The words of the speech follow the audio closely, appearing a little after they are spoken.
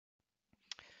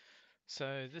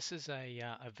So this is a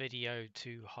video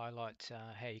to highlight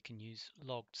how you can use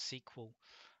LoggedSql,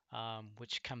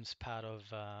 which comes part of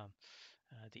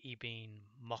the Ebean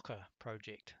ORM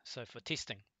project. So for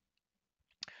testing.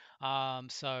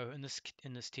 So in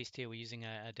this test here, we're using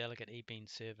a delegate Ebean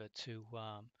server to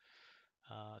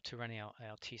run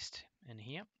our test in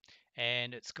here,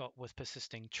 and it's got with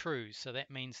persisting true. So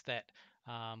that means that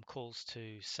calls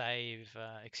to save,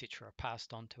 etc., are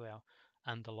passed on to our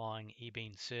underlying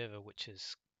Ebean server, which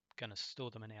is going to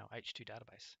store them in our H2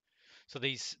 database. So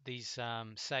these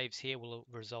saves here will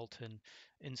result in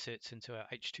inserts into our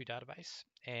H2 database,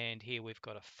 and here we've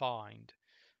got a find.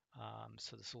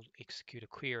 So this will execute a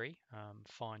query,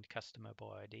 find customer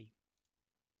by ID.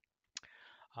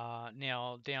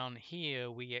 Now down here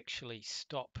we actually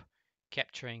stop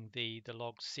capturing the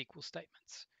LoggedSql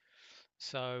statements.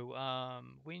 So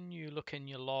when you look in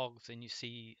your logs and you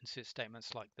see insert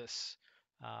statements like this,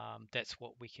 that's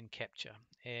what we can capture.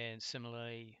 And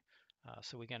similarly,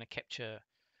 so we're going to capture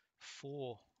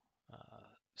 4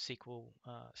 SQL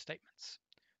statements.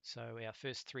 So our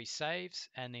first 3 saves,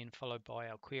 and then followed by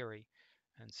our query.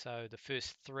 And so the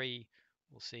first 3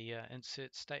 we'll see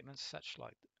insert statements such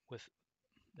like with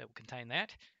that will contain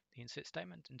that, the insert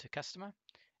statement into customer,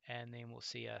 and then we'll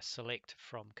see a select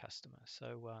from customer.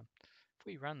 So if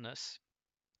we run this,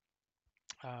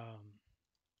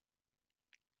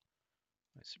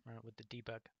 let's run it with the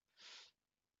debug.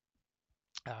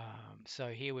 So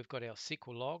here we've got our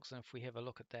SQL logs, and if we have a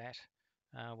look at that,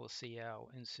 we'll see our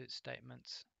insert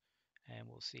statements, and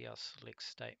we'll see our select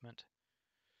statement.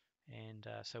 And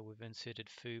so we've inserted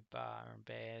foo, bar, and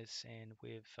baz, and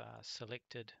we've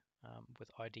selected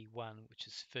with ID 1, which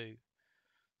is foo.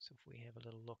 So if we have a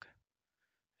little look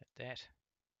at that,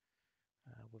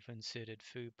 we've inserted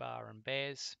foo, bar, and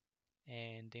baz,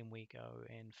 and then we go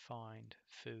and find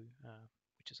foo,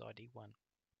 which is ID 1.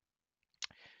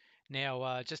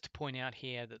 Now, just to point out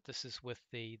here that this is with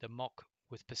the mock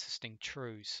with persisting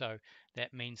true, so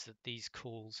that means that these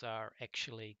calls are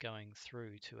actually going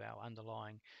through to our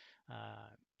underlying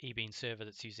Ebean server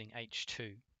that's using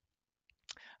H2.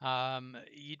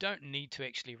 You don't need to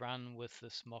actually run with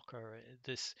this mocker.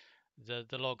 The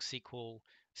LoggedSql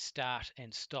start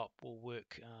and stop will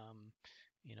work,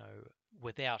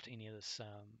 without any of this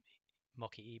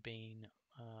mocker Ebean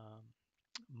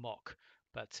mock.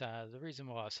 But the reason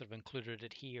why I sort of included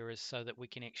it here is so that we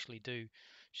can actually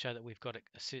show that we've got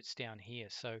asserts down here.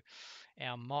 So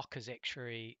our mock is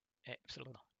actually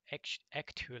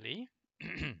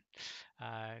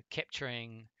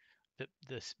capturing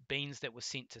the beans that were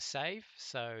sent to save.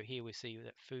 So here we see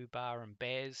that foo, bar, and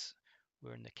baz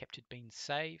were in the captured beans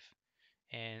save.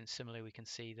 And similarly, we can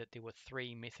see that there were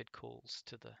 3 method calls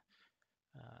to the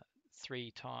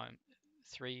 3 times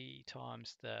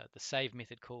the save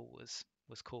method call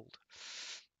was called.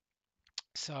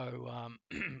 So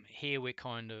here we're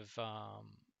kind of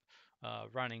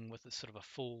running with a sort of a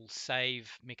full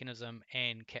save mechanism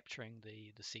and capturing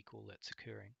the SQL that's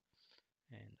occurring,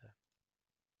 and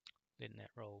letting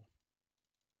that roll.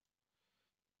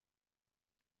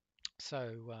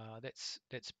 So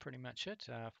that's pretty much it.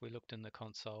 If we looked in the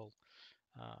console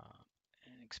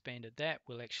and expanded that,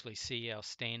 we'll actually see our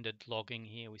standard logging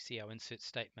here. We see our insert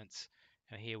statements,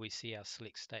 and here we see our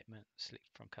select statement, select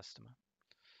from customer.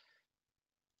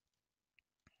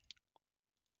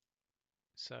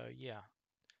 So yeah,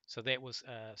 so that was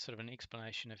sort of an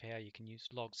explanation of how you can use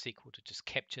LoggedSql to just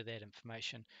capture that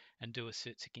information and do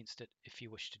asserts against it if you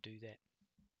wish to do that.